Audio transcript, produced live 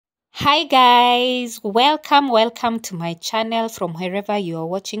Hi guys, welcome to my channel from wherever you are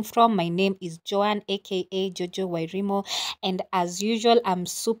watching from. My name is Joan aka Jojo Wairimu, and as usual I'm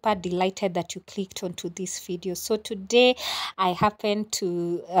super delighted that you clicked onto this video. So today I happen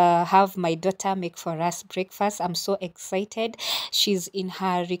to have my daughter make for us breakfast. I'm so excited. She's in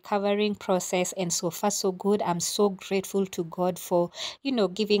her recovering process and so far so good. I'm so grateful to God for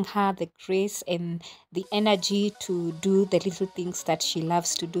giving her the grace and the energy to do the little things that she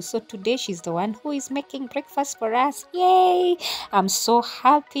loves to do. So today she's the one who is making breakfast for us. Yay! I'm so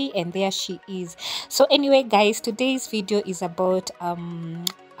happy, and there she is. So anyway guys, today's video is about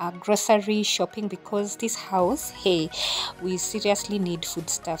grocery shopping, because this house, hey, we seriously need food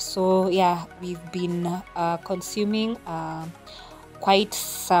stuff. So yeah, we've been consuming quite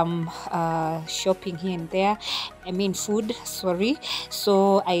some shopping here and there. I mean food, sorry.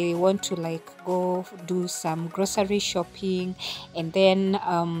 So I want to go do some grocery shopping, and then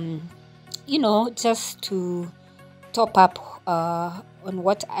just to top up on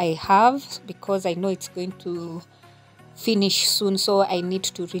what I have, because I know it's going to finish soon, so I need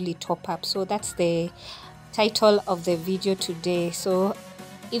to really top up. So that's the title of the video today. So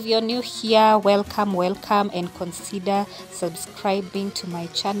if you're new here, welcome, and consider subscribing to my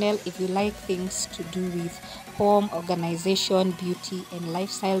channel. If you like things to do with home, organization, beauty, and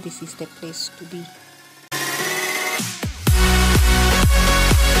lifestyle, this is the place to be.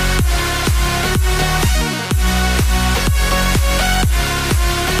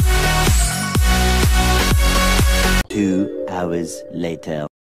 Two hours later.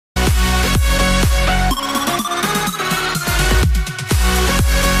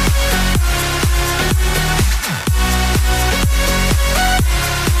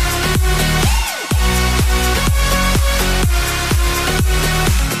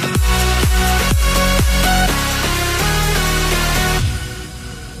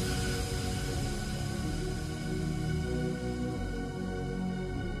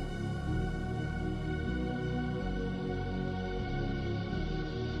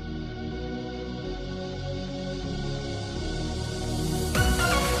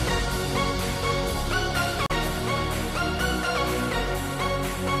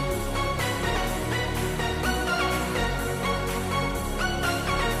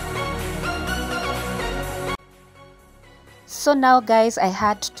 So now guys, I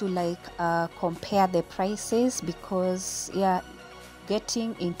had to compare the prices, because yeah,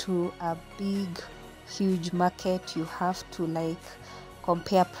 getting into a big huge market, you have to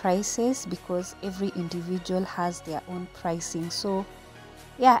compare prices, because every individual has their own pricing. So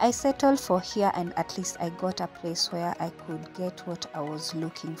yeah, I settled for here, and at least I got a place where I could get what I was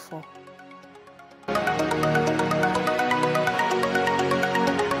looking for.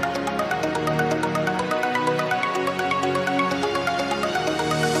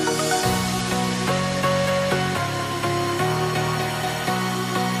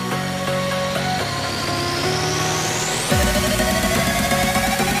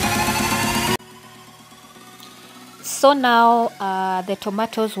 So now the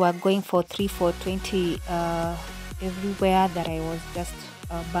tomatoes were going for 3 for 20 everywhere that I was just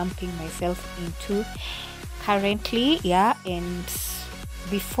bumping myself into currently, yeah. And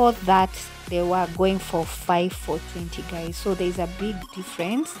before that they were going for 5 for 20 guys. So there's a big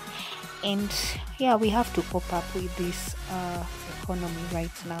difference, and yeah, we have to cope up with this economy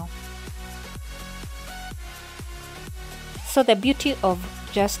right now. So the beauty of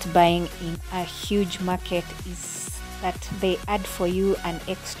just buying in a huge market is that they add for you an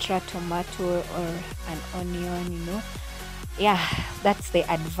extra tomato or an onion, yeah, that's the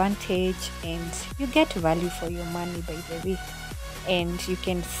advantage, and you get value for your money, by the way. And you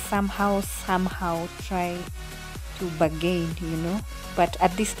can somehow try to bargain, but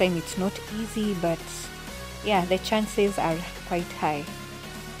at this time it's not easy, but yeah, the chances are quite high.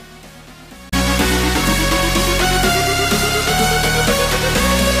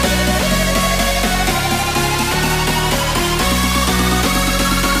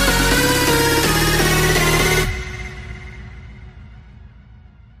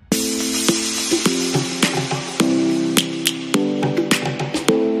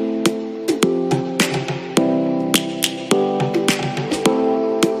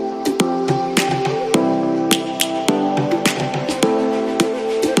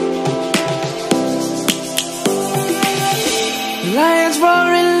 Lions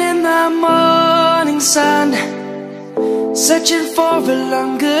roaring in the morning sun, searching for a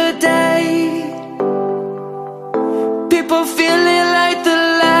longer day. People feeling like the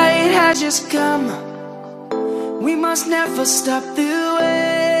light has just come. We must never stop the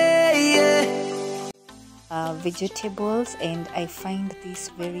way. vegetables, and I find this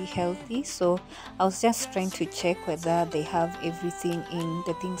very healthy. So I was just trying to check whether they have everything in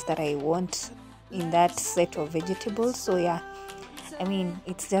the things that I want in that set of vegetables. So yeah, I mean,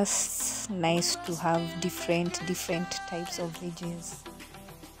 it's just nice to have different types of veggies.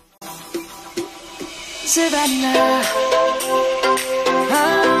 Savannah,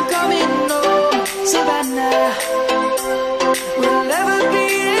 I'm coming home. Savannah, we'll never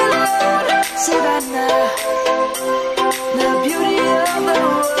be alone. Savannah, the beauty of the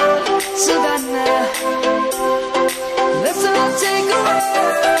world. Savannah, let's all take a walk.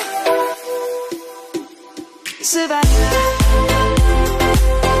 Savannah.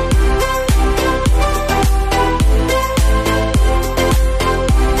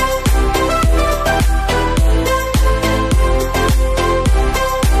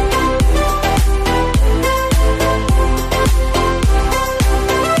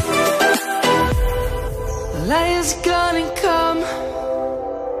 Lion's gonna come.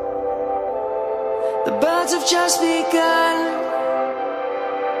 The birds have just begun.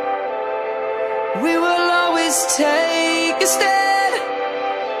 We will always take a stand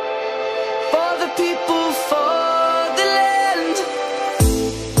for the people, for the land.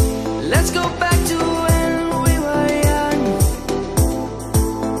 Let's go back to when we were young.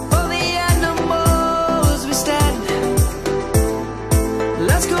 For the animals we stand.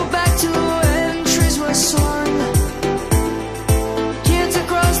 Let's go back to when trees were swung.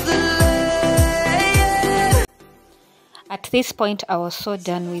 At this point, I was so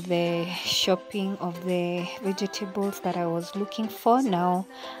done with the shopping of the vegetables that I was looking for. Now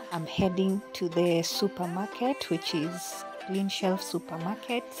I'm heading to the supermarket, which is Clean Shelf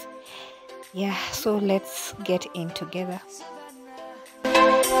Supermarket. Yeah, so let's get in together.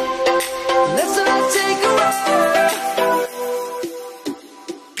 Let's all take a walk.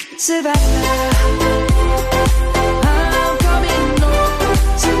 Savannah, I'm coming home.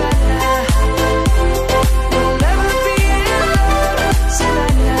 Savannah, we'll never be alone.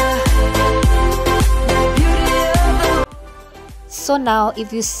 Savannah, the beauty of the. So now,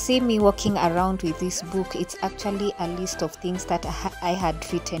 if you see me walking around with this book, it's actually a list of things that I had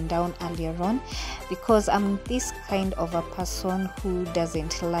written down earlier on, because I'm this kind of a person who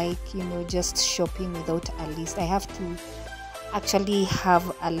doesn't like, just shopping without a list. I have to actually have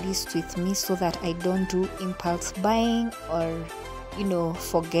a list with me so that I don't do impulse buying or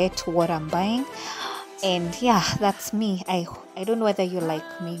forget what I'm buying. And yeah, that's me. I don't know whether you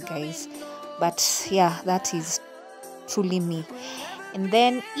like me, guys, but yeah, that is truly me. And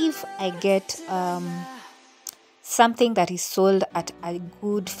then if I get something that is sold at a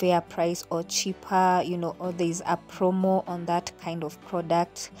good fair price or cheaper, or there's a promo on that kind of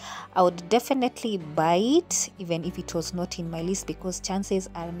product, I would definitely buy it, even if it was not in my list, because chances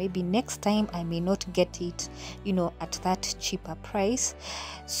are maybe next time I may not get it, at that cheaper price.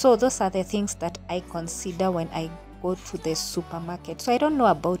 So those are the things that I consider when I go to the supermarket. So I don't know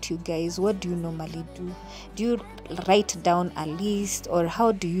about you guys. What do you normally do? Do you write down a list, or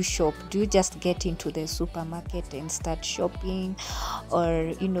how do you shop? Do you just get into the supermarket and start shopping,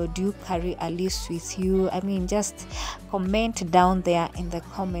 or do you carry a list with you? I mean, just comment down there in the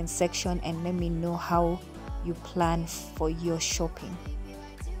comment section and let me know how you plan for your shopping.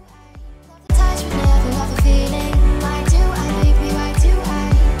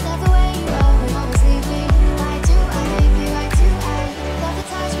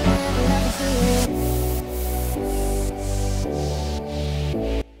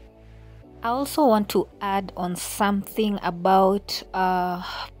 I also want to add on something about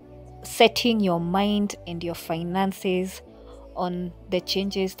setting your mind and your finances on the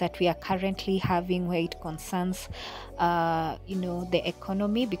changes that we are currently having where it concerns the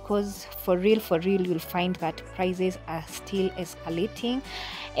economy, because for real you'll find that prices are still escalating,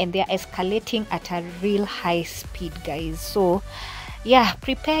 and they are escalating at a real high speed, guys. So yeah,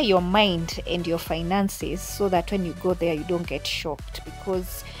 prepare your mind and your finances so that when you go there you don't get shocked,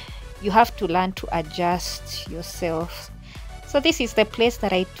 because you have to learn to adjust yourself. So this is the place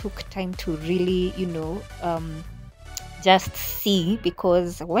that I took time to really just see,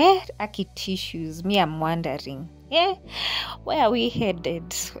 because where Aki tissues, me, I'm wondering, where are we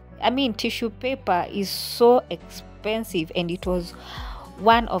headed? I mean, tissue paper is so expensive, and it was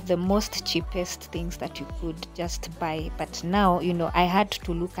one of the most cheapest things that you could just buy. But now, I had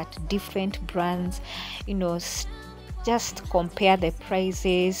to look at different brands, just compare the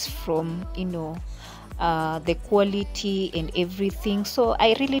prices from the quality and everything. So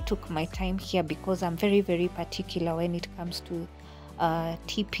I really took my time here, because I'm very particular when it comes to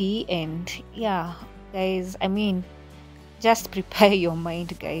TP. And yeah, guys, I mean, just prepare your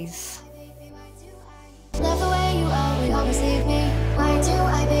mind, guys. Never always leave me? Why do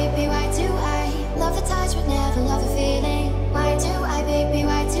I, baby, why do I love the touch but never love the feeling? Why do I, baby,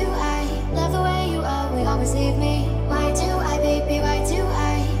 why do I love the way you always leave me? Why do I, baby, why do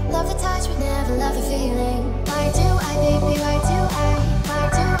I love the touch but never love the feeling? Why do I, baby, why do I? Why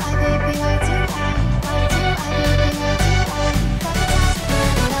do I, baby, why do I? Why do I, baby, why do I love the touch but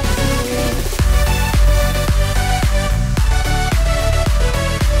never love the feeling?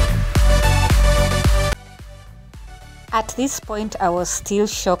 At this point, I was still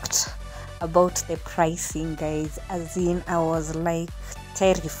shocked about the pricing, guys. As in, I was like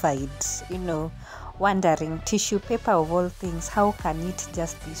terrified, wondering, tissue paper of all things, how can it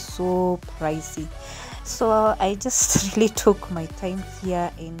just be so pricey? So I just really took my time here,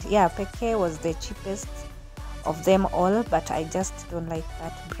 and yeah, Peke was the cheapest of them all, but I just don't like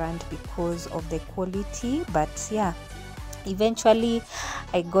that brand because of the quality. But yeah, eventually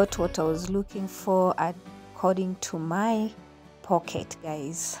I got what I was looking for according to my pocket,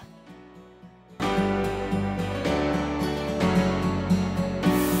 guys.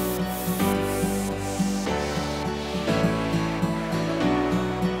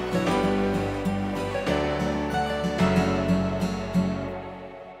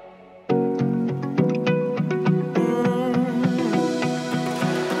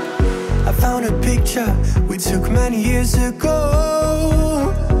 I found a picture we took many years ago,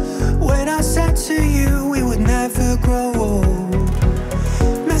 when I said to you we would never grow old.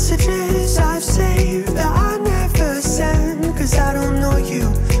 Messages I've saved that I never sent, cause I don't know you,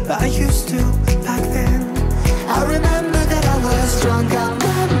 but I used to back then. I remember that I was drunk out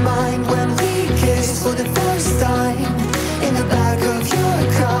my mind when we kissed for the first time. In the back of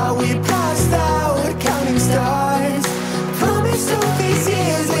your car we passed out counting stars. Promised all these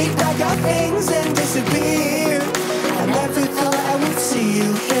years we'd pack our things and disappear. I never thought I would see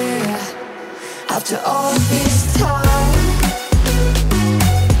you here after all this time.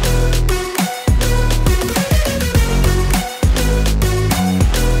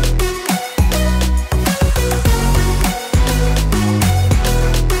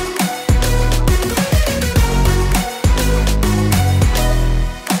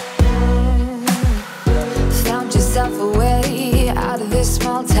 Found yourself a way out of this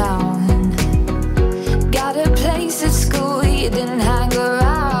small town. Got a place at school you didn't hang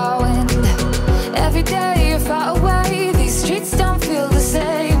around. Every day you're far away, these streets don't feel the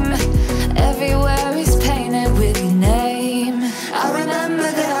same. Everywhere is painted with your name. I remember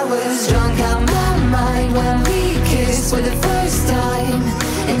that I was drunk out my mind when we kissed for the first time.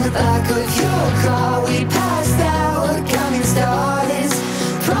 In the back of your car we passed out counting stars.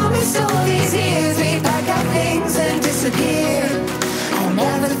 Promised all these years we'd pack our things and disappear. I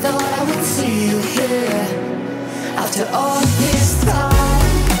never thought I would see you here after all this time.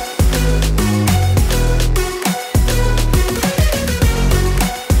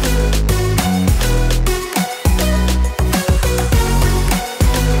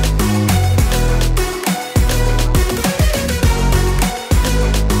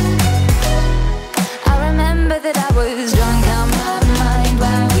 I remember that I was drunk out my mind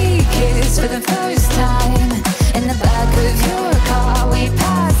when we kissed for the first time. In the back of your car we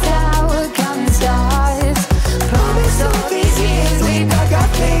passed out counting stars. Promised all these years we'd pack our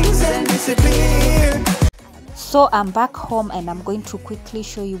things and disappear. So I'm back home and I'm going to quickly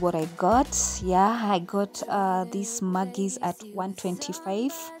show you what I got. Yeah, I got these muggies at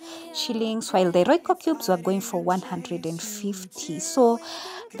 125 shillings, while the Royco cubes were going for 150. So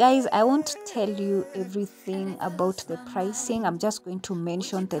guys, I won't tell you everything about the pricing. I'm just going to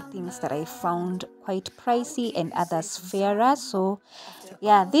mention the things that I found quite pricey and others fairer. So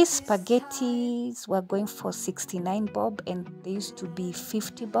yeah, these spaghettis were going for 69 bob and they used to be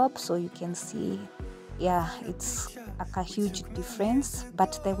 50 bob. So you can see, yeah, it's like a huge difference.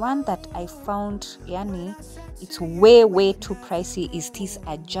 But the one that I found, yani, it's way too pricey, is this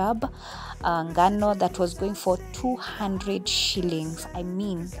ajab ngano that was going for 200 shillings. I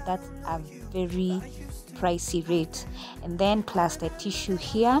mean, that's a very pricey rate. And then plus the tissue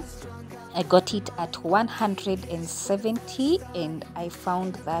here, I got it at 170 and I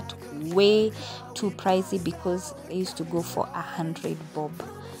found that way too pricey because they used to go for 100 bob.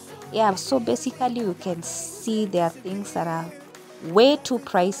 Yeah, so basically you can see there are things that are way too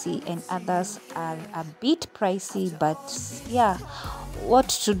pricey and others are a bit pricey, but yeah, what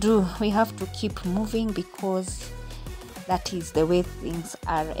to do? We have to keep moving because that is the way things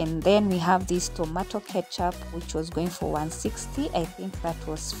are. And then we have this tomato ketchup which was going for 160. I think that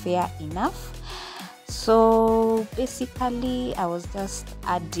was fair enough. So basically I was just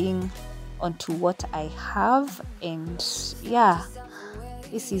adding onto what I have, and yeah,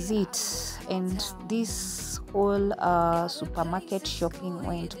 this is it. And this whole supermarket shopping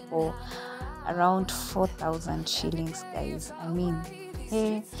went for around 4,000 shillings, guys. I mean,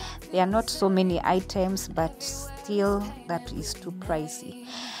 hey, there are not so many items, but still that is too pricey.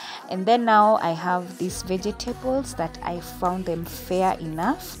 And then now I have these vegetables that I found them fair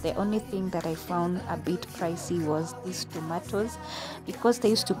enough. The only thing that I found a bit pricey was these tomatoes, because they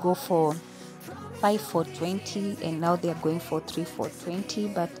used to go for 5 for 20 and now they're going for 3 for 20,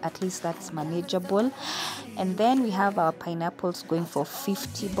 but at least that's manageable. And then we have our pineapples going for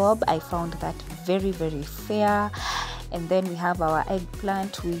 50 bob. I found that very fair. And then we have our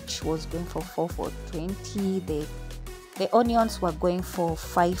eggplant, which was going for 4 for 20. The onions were going for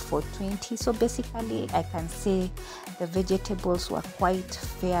 5 for 20. So basically I can say the vegetables were quite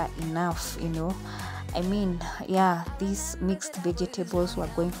fair enough, you know. I mean, yeah, these mixed vegetables were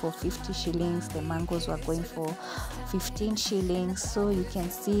going for 50 shillings. The mangoes were going for 15 shillings. So you can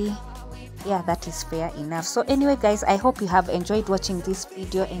see, yeah, that is fair enough. So anyway, guys, I hope you have enjoyed watching this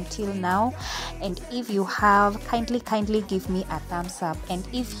video until now. And if you have, kindly give me a thumbs up. And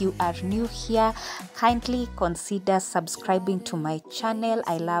if you are new here, kindly consider subscribing to my channel.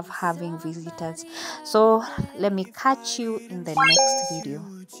 I love having visitors. So let me catch you in the next video.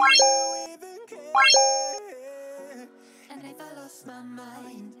 And if I lost my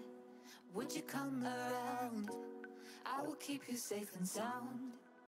mind, would you come around? I will keep you safe and sound.